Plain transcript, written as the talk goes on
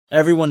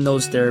Everyone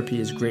knows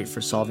therapy is great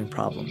for solving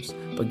problems,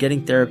 but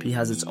getting therapy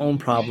has its own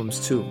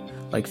problems too,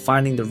 like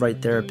finding the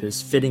right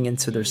therapist, fitting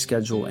into their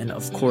schedule, and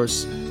of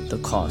course,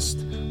 the cost.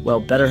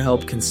 Well,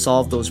 BetterHelp can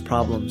solve those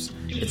problems.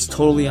 It's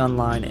totally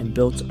online and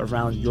built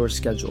around your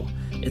schedule.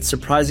 It's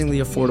surprisingly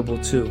affordable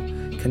too.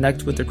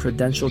 Connect with a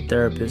credentialed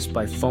therapist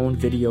by phone,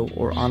 video,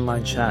 or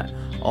online chat,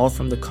 all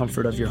from the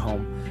comfort of your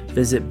home.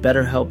 Visit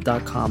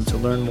BetterHelp.com to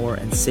learn more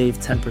and save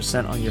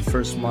 10% on your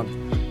first month.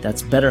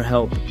 That's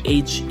BetterHelp,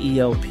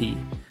 H-E-L-P.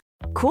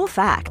 Cool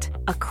fact,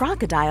 a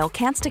crocodile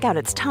can't stick out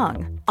its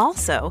tongue.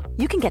 Also,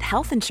 you can get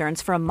health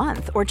insurance for a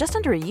month or just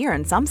under a year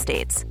in some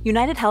states.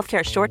 United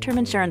Healthcare short-term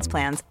insurance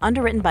plans,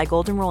 underwritten by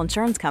Golden Rule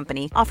Insurance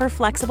Company, offer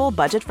flexible,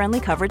 budget-friendly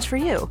coverage for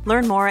you.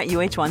 Learn more at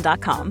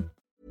UH1.com.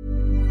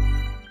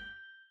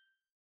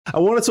 I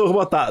want to talk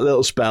about that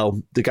little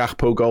spell, the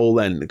Gakpo goal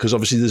then, because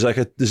obviously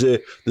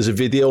there's a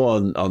video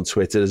on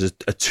Twitter, there's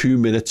a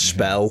 2-minute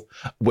spell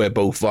where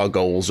both of our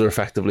goals are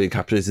effectively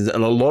encapsulated,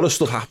 and a lot of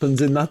stuff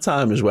happens in that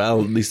time as well.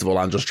 Least of all,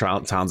 Andros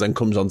Townsend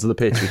comes onto the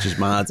pitch, which is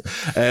mad.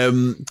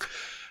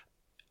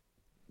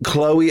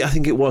 Chloe, I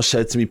think it was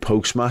said to me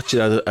post-match,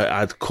 I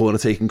had corner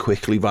taken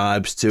quickly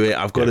vibes to it.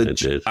 I've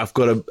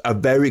got a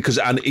very, because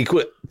I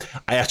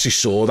actually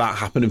saw that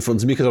happen in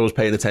front of me because I was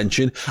paying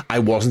attention.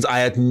 I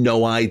had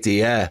no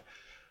idea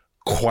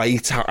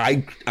quite how,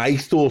 I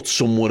thought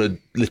someone had,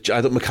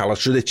 I thought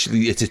McAllister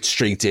literally hit it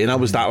straight in. I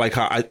was that like,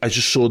 I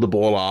just saw the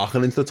ball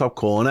arcing into the top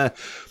corner.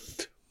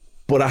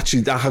 But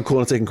actually, that had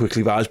corner taken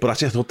quickly vibes. But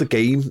actually, I thought the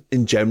game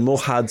in general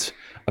had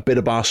a bit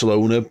of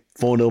Barcelona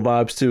 4-0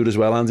 vibes to it as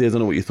well, Andy. I don't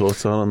know what your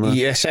thoughts are on that.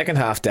 Yeah, second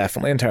half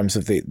definitely in terms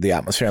of the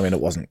atmosphere. I mean,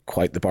 it wasn't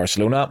quite the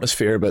Barcelona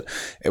atmosphere, but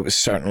it was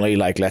certainly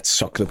like, let's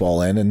suck the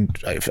ball in. And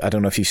I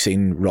don't know if you've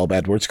seen Rob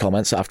Edwards'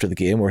 comments after the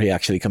game where he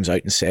actually comes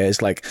out and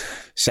says, like,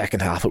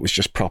 second half it was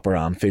just proper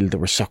Anfield. They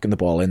were sucking the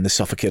ball in, they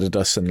suffocated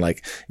us, and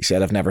like he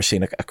said, I've never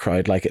seen a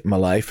crowd like it in my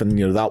life. And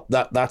you know,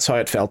 that's how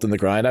it felt in the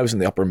ground. I was in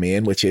the upper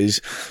main, which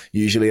is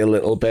usually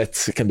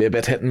it can be a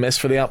bit hit and miss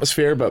for the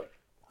atmosphere, but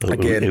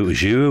again, it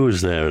was you who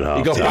was there at half.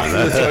 You got back to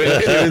the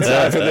toilet in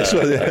time for this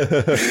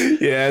one.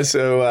 Yeah.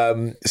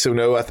 So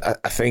no,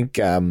 I think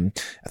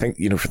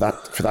you know, for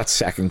that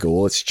second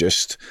goal,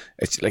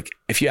 it's like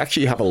if you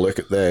actually have a look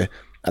at the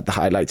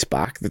highlights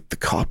back, the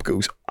cop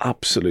goes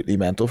absolutely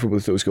mental for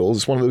both those goals.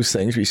 It's one of those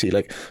things where you see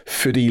like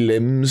footy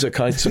limbs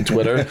accounts on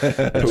Twitter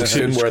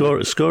posting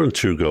scoring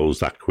 2 goals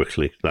that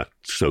quickly, that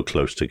so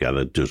close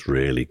together, does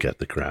really get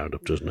the crowd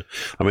up, doesn't it?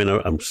 I mean,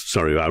 I'm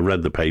sorry, I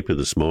read the paper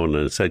this morning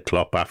and it said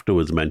Klopp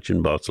afterwards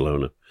mentioned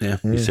Barcelona. Yeah,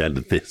 he said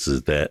that this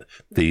is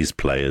these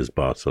players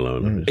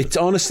Barcelona. It's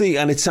honestly,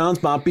 and it sounds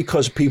bad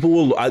because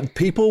people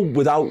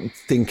without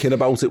thinking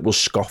about it will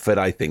scoff at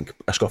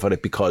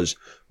it because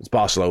it's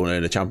Barcelona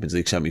in a Champions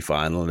League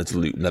semi-final and it's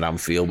Luton at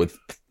Anfield with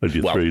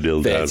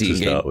 3-0 down to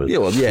start with. Yeah,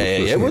 well,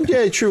 yeah. Well,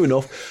 yeah, true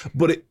enough.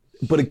 But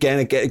again,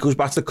 it goes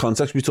back to the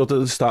context we talked at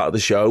the start of the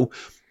show.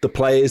 The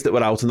players that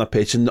were out on that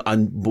pitch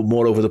and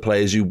moreover the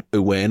players who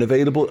weren't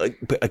available,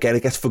 again,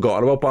 it gets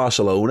forgotten about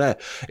Barcelona.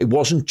 It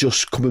wasn't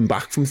just coming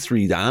back from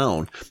 3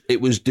 down.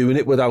 It was doing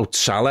it without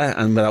Salah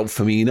and without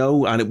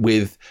Firmino and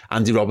with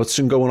Andy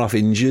Robertson going off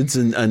injured.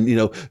 And you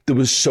know, there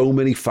was so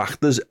many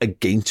factors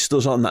against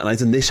us on that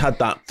night. And this had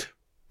that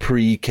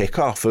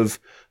pre-kickoff of,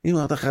 you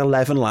know, like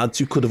 11 lads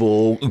who could have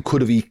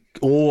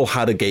all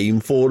had a game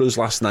for us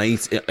last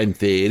night in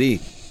theory.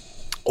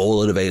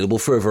 All unavailable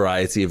for a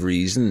variety of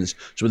reasons.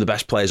 Some of the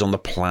best players on the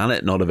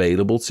planet not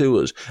available to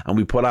us. And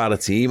we put out a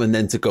team, and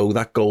then to go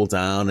that goal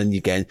down, and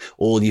again,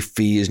 all your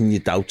fears and your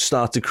doubts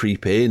start to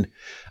creep in.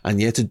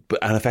 And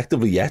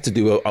effectively to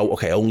do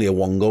only a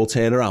 1-goal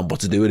turnaround, but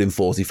to do it in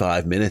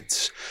 45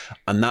 minutes.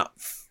 And that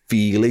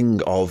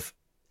feeling of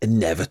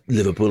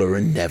Liverpool are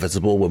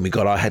inevitable when we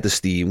got our head of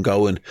steam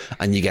going,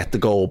 and you get the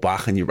goal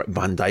back, and you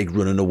Van Dijk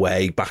running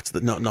away back to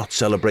the not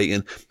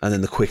celebrating, and then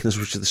the quickness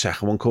which the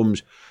second one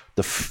comes.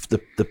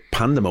 The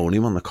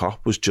pandemonium on the Kop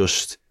was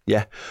just,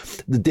 the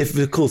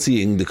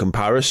difficulty in the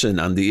comparison,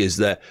 Andy, is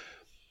that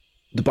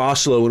the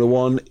Barcelona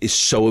one is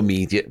so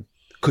immediate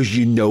because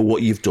you know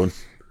what you've done.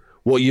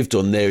 What you've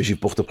done there is you've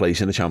booked a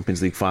place in the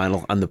Champions League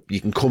final, and you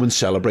can come and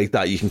celebrate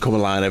that. You can come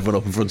and line everyone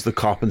up in front of the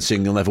Kop and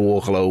sing "You'll Never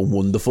Walk Alone."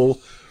 Wonderful.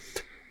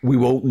 We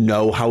won't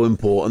know how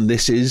important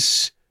this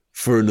is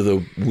for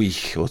another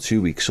week or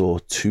 2 weeks or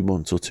 2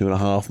 months or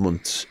 2.5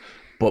 months.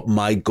 But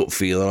my gut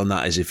feeling on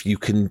that is if you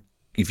can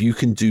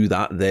do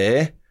that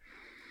there,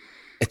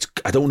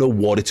 I don't know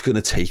what it's going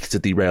to take to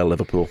derail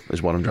Liverpool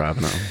is what I'm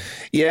driving at.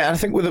 Yeah, and I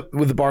think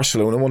with the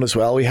Barcelona one as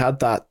well, we had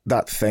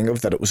that thing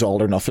of that it was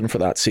all or nothing for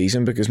that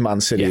season because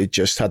Man City had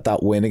just had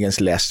that win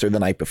against Leicester the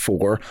night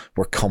before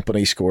where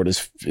Kompany scored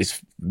his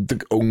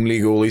the only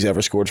goal he's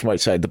ever scored from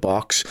outside the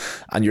box,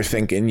 and you're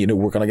thinking, you know,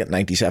 we're going to get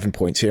 97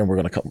 points here and we're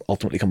going to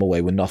ultimately come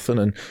away with nothing,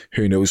 and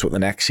who knows what the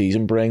next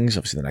season brings.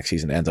 Obviously the next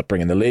season ends up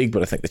bringing the league,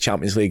 but I think the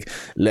Champions League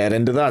led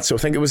into that. So I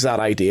think it was that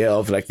idea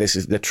of like, this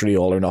is literally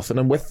all or nothing.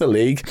 And with the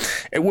league,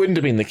 it wouldn't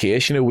couldn't have been the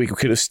case. We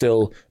could have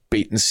still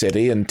beaten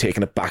City and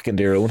taken it back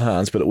into your own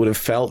hands, but it would have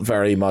felt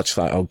very much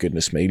like, oh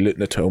goodness me,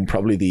 Luton at home,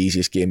 probably the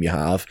easiest game you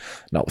have,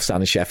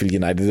 notwithstanding Sheffield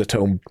United at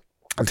home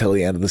until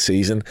the end of the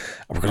season.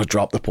 And we're going to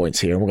drop the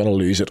points here and we're going to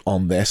lose it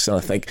on this. And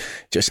I think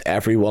just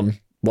everyone,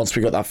 once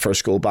we got that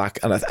first goal back,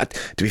 and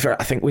to be fair,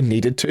 I think we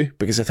needed to,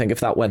 because I think if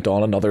that went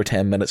on another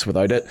 10 minutes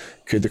without it,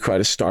 could the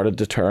crowd have started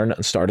to turn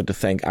and started to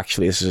think,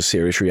 actually, this is a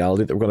serious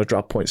reality that we're going to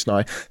drop points now.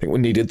 I think we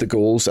needed the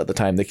goals at the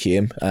time they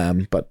came.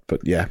 But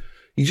yeah.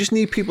 You just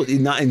need people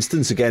in that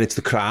instance. Again, it's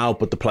the crowd,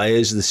 but the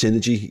players, the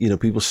synergy,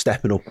 people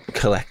stepping up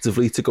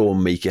collectively to go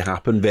and make it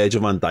happen.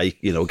 Virgil van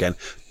Dijk, again,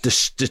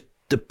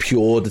 the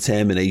pure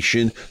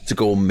determination to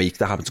go and make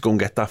that happen, to go and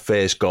get that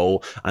first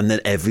goal. And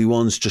then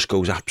everyone's just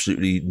goes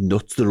absolutely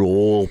nuts. They're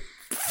all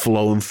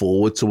flowing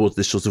forward towards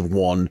this sort of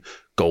one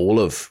goal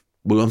of,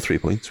 we're on 3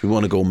 points. We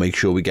want to go and make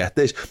sure we get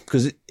this.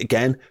 Because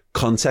again,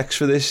 context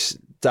for this,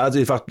 Dad,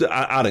 in fact,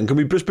 Aaron, can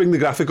we just bring the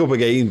graphic up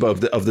again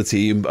of the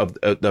team of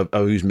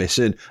who's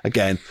missing?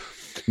 Again,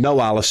 no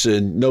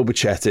Alisson, no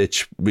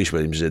Bajcetic, Reece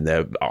Williams is in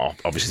there. Oh,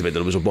 obviously, the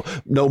numbers up,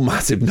 but no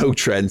Matip, no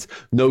Trent,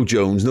 no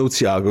Jones, no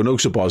Thiago, no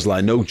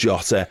Szoboszlai, no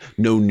Jota,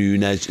 no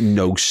Núñez,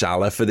 no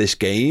Salah for this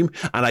game.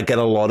 And I get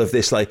a lot of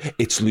this, like,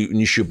 it's Luton,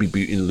 you should be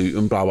beating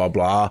Luton, blah, blah,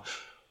 blah.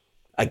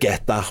 I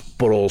get that,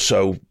 but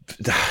also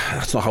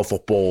that's not how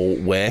football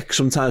works.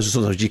 Sometimes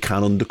you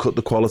can undercut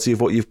the quality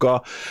of what you've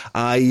got.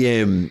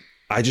 I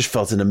just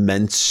felt an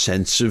immense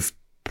sense of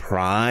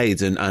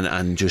pride and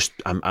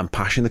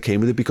passion that came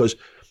with it, because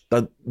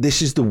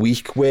this is the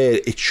week where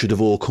it should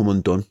have all come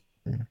undone.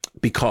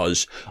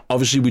 Because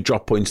obviously we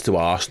dropped points to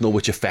Arsenal,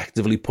 which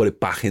effectively put it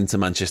back into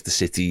Manchester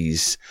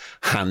City's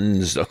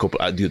hands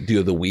the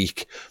other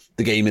week.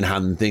 The game in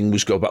hand thing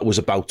was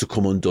about to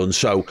come undone.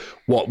 So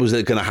what was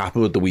going to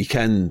happen with the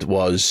weekend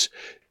was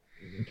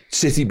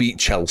City beat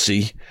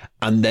Chelsea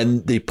and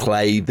then they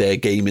play their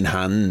game in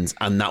hand,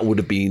 and that would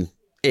have been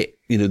it.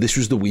 This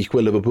was the week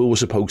where Liverpool was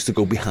supposed to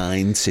go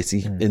behind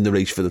City in the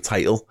race for the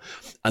title.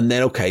 And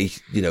then,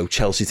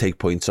 Chelsea take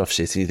points off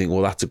City. You think,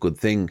 well, that's a good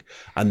thing.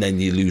 And then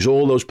you lose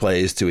all those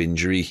players to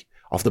injury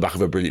off the back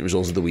of a brilliant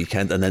result of the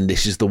weekend. And then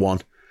this is the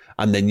one.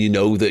 And then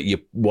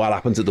that what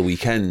happens at the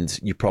weekend,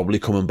 you're probably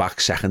coming back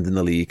second in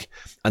the league.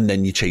 And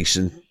then you're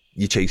chasing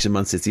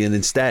Man City. And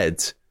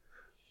instead,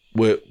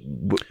 we're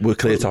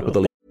clear top of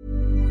the league.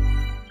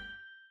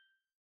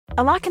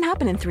 A lot can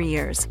happen in 3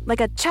 years,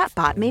 like a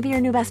chatbot may be your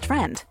new best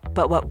friend.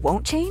 But what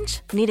won't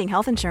change? Needing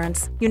health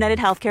insurance. United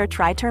Healthcare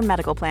Tri-Term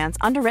Medical Plans,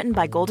 underwritten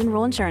by Golden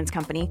Rule Insurance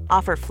Company,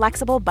 offer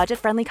flexible,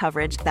 budget-friendly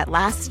coverage that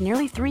lasts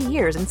nearly 3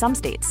 years in some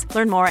states.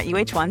 Learn more at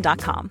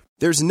uh1.com.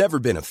 There's never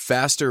been a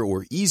faster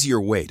or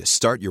easier way to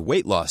start your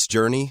weight loss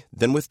journey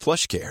than with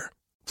PlushCare.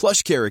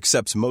 PlushCare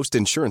accepts most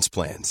insurance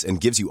plans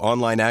and gives you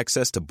online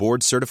access to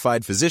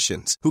board-certified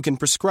physicians who can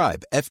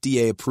prescribe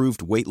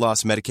FDA-approved weight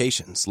loss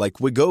medications like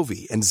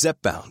Wegovy and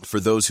Zepbound for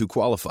those who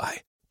qualify.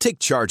 Take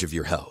charge of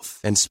your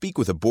health and speak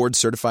with a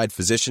board-certified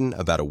physician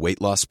about a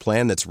weight loss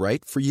plan that's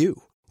right for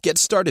you. Get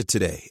started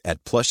today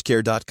at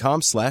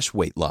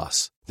plushcare.com/weight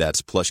loss.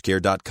 That's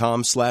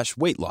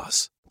plushcare.com/weight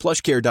loss.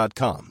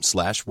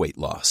 plushcare.com/weight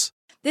loss.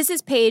 This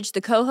is Paige,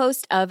 the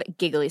co-host of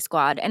Giggly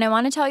Squad, and I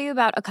want to tell you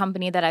about a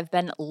company that I've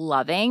been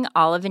loving,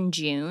 Olive &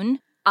 June.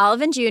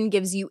 Olive & June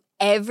gives you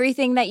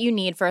everything that you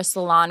need for a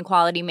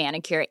salon-quality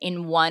manicure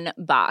in one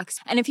box.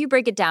 And if you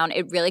break it down,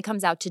 it really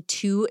comes out to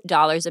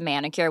 $2 a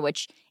manicure,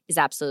 which is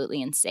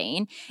absolutely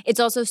insane. It's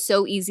also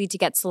so easy to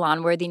get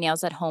salon-worthy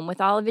nails at home with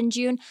Olive &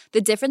 June.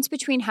 The difference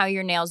between how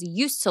your nails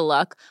used to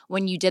look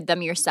when you did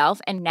them yourself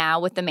and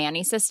now with the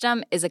Mani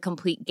system is a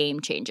complete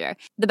game changer.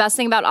 The best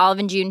thing about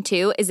Olive & June,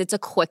 too, is it's a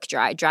quick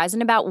dry. Dries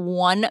in about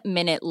 1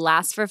 minute,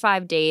 lasts for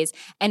 5 days,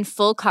 and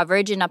full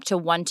coverage in up to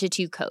 1 to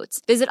 2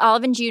 coats. Visit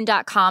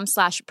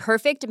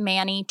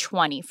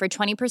oliveandjune.com/perfectmani20 for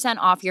 20%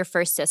 off your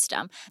first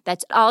system.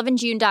 That's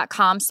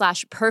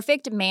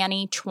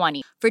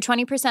oliveandjune.com/perfectmani20 for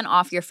 20%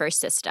 off your first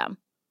system.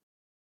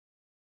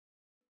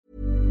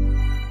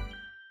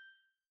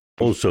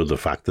 Also, the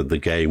fact that the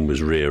game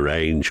was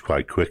rearranged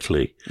quite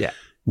quickly. Yeah,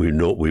 we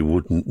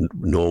wouldn't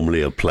normally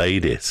have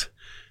played it,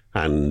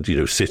 and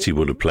City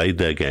would have played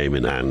their game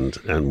in hand,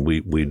 and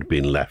we'd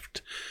been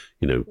left,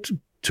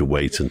 to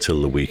wait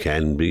until the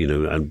weekend,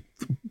 and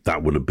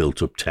that would have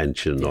built up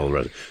tension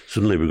already.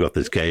 Suddenly, we've got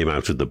this game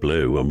out of the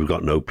blue, and we've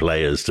got no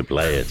players to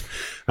play it,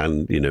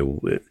 and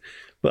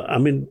But I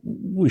mean,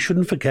 we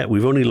shouldn't forget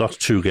we've only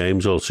lost 2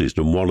 games all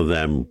season, and one of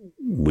them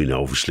we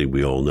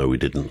all know we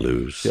didn't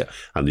lose,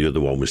 and the other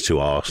one was to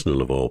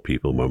Arsenal of all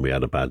people when we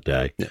had a bad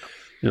day.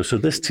 So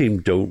this team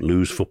don't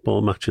lose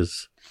football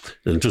matches,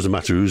 and it doesn't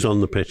matter who's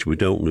on the pitch. We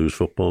don't lose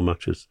football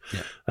matches,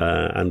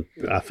 and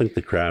I think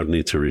the crowd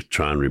need to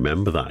try and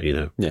remember that.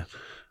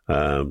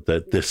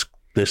 That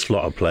this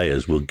lot of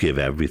players will give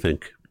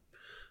everything,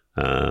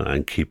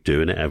 and keep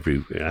doing it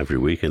every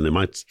week, and they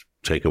might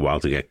take a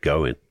while to get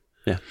going.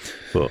 Yeah,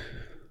 but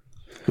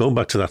going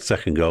back to that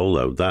second goal,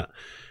 though, the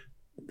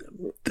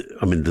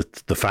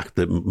fact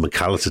that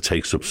McAllister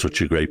takes up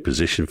such a great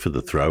position for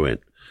the throw-in,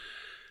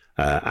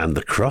 And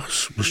the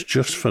cross was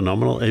just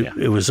phenomenal.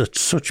 It was at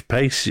such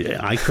pace.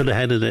 I could have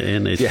headed it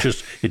in. It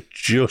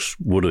just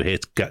would have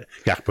hit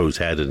Gakpo's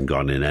head and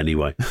gone in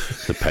anyway.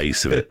 The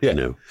pace of it,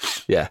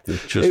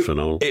 it's just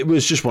phenomenal. It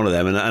was just one of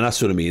them, and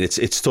that's what I mean.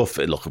 It's tough.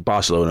 Look,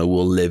 Barcelona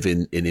will live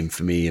in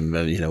infamy, and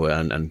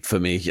and for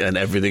me, and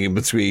everything in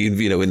between.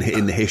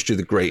 In the history of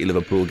the great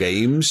Liverpool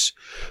games.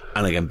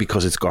 And again,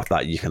 because it's got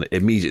that, you can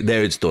immediately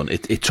there. It's done.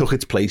 It took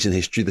its place in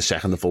history the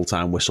second the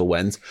full-time whistle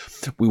went.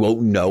 We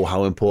won't know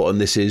how important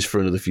this is for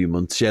another few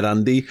months yet,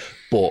 Andy.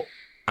 But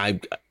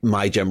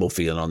my general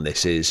feeling on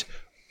this is,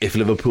 if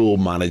Liverpool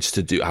manage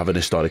to have an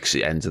historic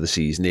end to the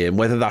season here, and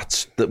whether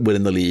that's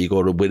winning the league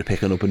or we're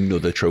picking up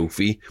another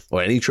trophy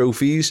or any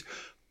trophies,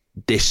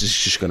 this is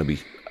just going to be.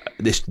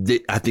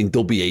 I think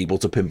they'll be able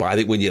to pin by. I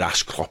think when you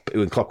ask Klopp,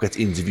 when Klopp gets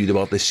interviewed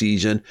about this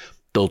season,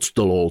 they'll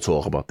all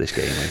talk about this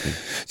game, I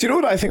think. Do you know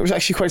what I think was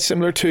actually quite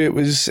similar to? It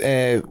was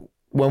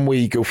when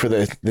we go for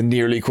the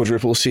nearly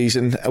quadruple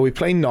season. We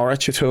play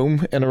Norwich at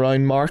home in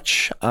around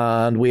March,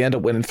 and we end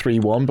up winning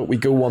 3-1, but we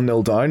go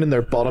 1-0 down, and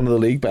they're bottom of the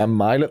league by a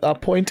mile at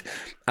that point.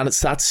 And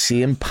it's that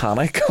same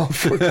panic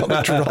of we're going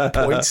to drop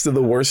points to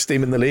the worst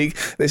team in the league.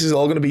 This is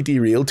all going to be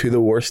derailed to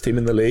the worst team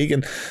in the league.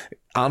 And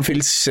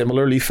Anfield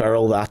similarly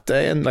feral that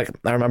day, and I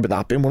remember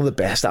that being one of the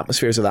best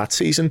atmospheres of that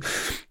season.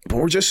 But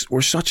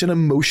we're such an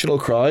emotional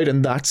crowd,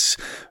 and that's,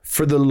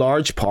 for the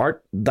large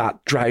part,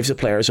 that drives the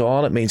players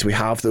on. It means we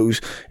have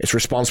those. It's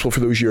responsible for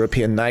those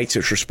European nights.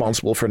 It's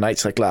responsible for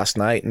nights like last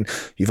night, and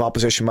you've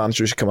opposition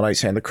managers coming out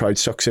saying the crowd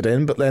sucks it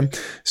in. But then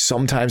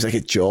sometimes it has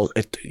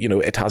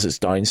its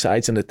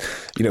downsides,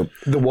 and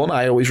the one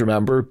I always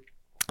remember,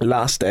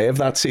 last day of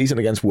that season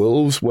against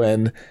Wolves,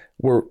 when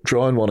we're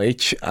drawing 1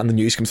 each and the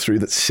news comes through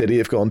that City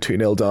have gone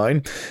 2-0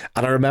 down,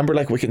 and I remember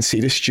we can see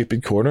this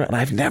stupid corner, and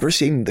I've never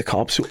seen the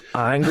cops so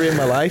angry in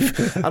my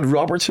life. And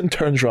Robertson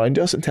turns round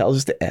to us and tells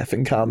us to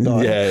effing calm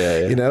down.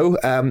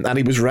 And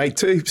he was right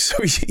too.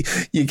 So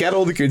you get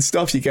all the good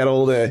stuff, you get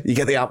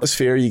the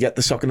atmosphere, you get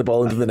the sucking the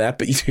ball into the net,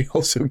 but you do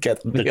also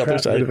get the other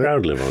side of it. The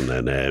crowd live on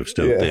their nerves,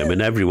 don't they? I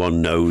mean,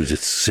 everyone knows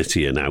it's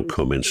City are now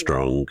coming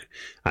strong,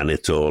 and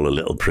it's all a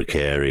little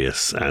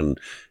precarious, and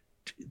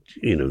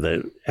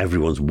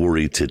everyone's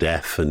worried to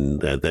death, and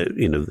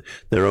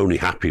they're only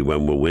happy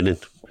when we're winning.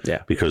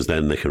 Yeah, because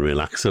then they can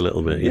relax a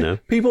little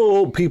bit.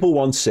 People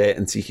want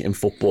certainty in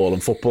football,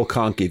 and football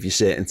can't give you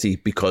certainty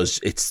because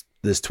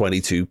there's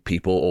 22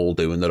 people all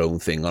doing their own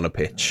thing on a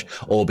pitch,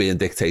 all being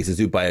dictated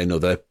to by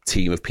another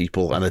team of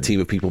people and a team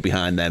of people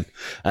behind them,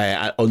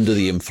 under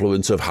the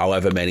influence of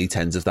however many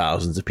tens of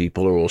thousands of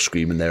people are all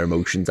screaming their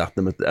emotions at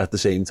them at the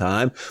same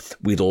time.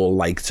 We'd all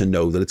like to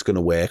know that it's going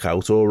to work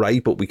out all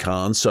right, but we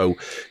can't. So,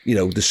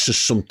 there's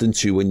just something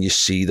to when you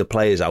see the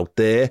players out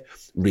there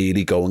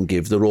really go and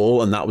give their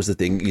all, and that was the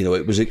thing.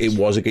 It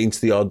was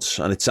against the odds,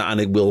 and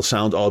it will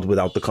sound odd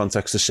without the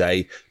context to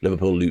say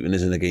Liverpool Luton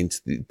isn't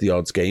against the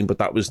odds game, but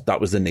that was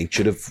the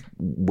nature of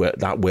where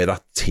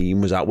that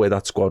team was at, where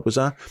that squad was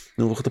at.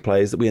 Look at the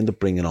players that we end up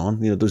bringing on.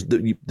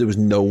 There was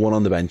no one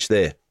on the bench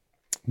there.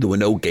 There were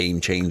no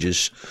game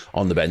changers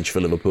on the bench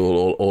for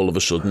Liverpool all of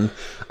a sudden,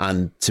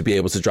 and to be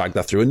able to drag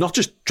that through, and not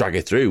just drag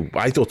it through.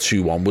 I thought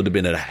 2-1 would have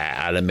been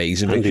an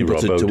amazing victory, but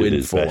to win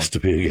 4-1. Best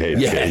to be a game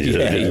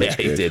changer.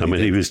 He did. I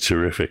mean, he was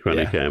terrific when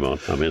he came on.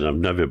 I mean, I've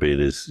never been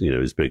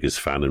his biggest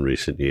fan in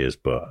recent years,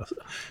 but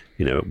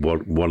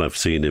what I've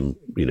seen him,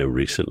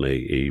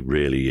 recently, he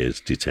really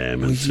is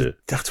determined to.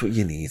 That's what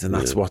you need, and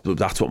that's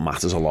what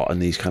matters a lot in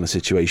these kind of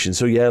situations.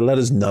 So let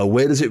us know,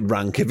 where does it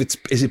rank?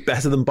 Is it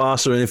better than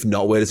Barca, and if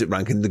not, where does it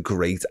rank in the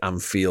great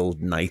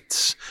Anfield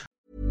nights?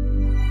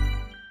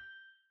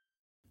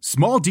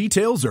 Small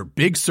details are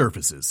big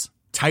surfaces.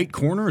 Tight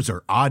corners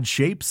are odd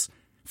shapes.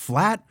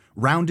 Flat,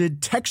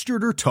 rounded,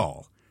 textured, or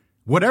tall.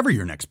 Whatever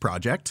your next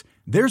project,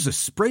 there's a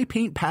spray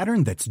paint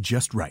pattern that's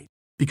just right.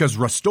 Because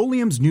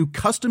Rust-Oleum's new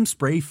Custom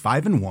Spray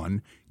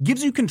 5-in-1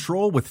 gives you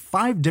control with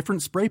 5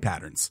 different spray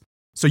patterns.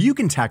 So you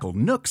can tackle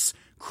nooks,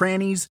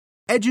 crannies,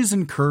 edges,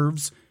 and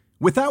curves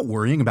without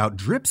worrying about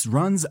drips,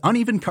 runs,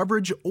 uneven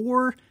coverage,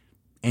 or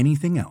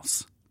anything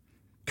else.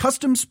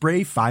 Custom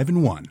Spray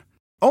 5-in-1.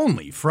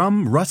 Only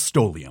from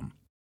Rust-Oleum.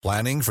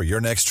 Planning for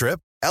your next trip?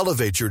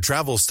 Elevate your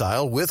travel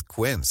style with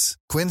Quince.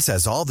 Quince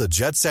has all the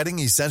jet-setting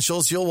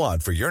essentials you'll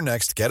want for your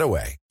next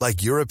getaway,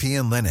 like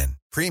European linen,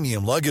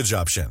 premium luggage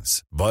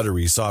options,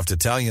 buttery soft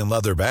Italian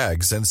leather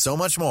bags, and so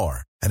much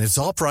more. And it's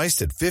all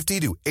priced at 50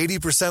 to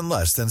 80%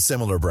 less than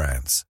similar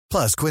brands.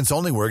 Plus, Quince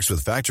only works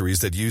with factories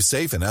that use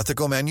safe and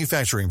ethical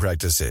manufacturing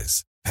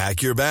practices.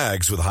 Pack your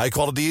bags with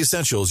high-quality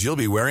essentials you'll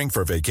be wearing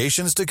for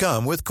vacations to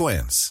come with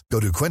Quince. Go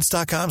to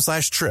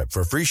quince.com/trip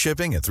for free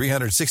shipping and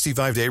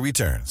 365-day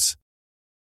returns.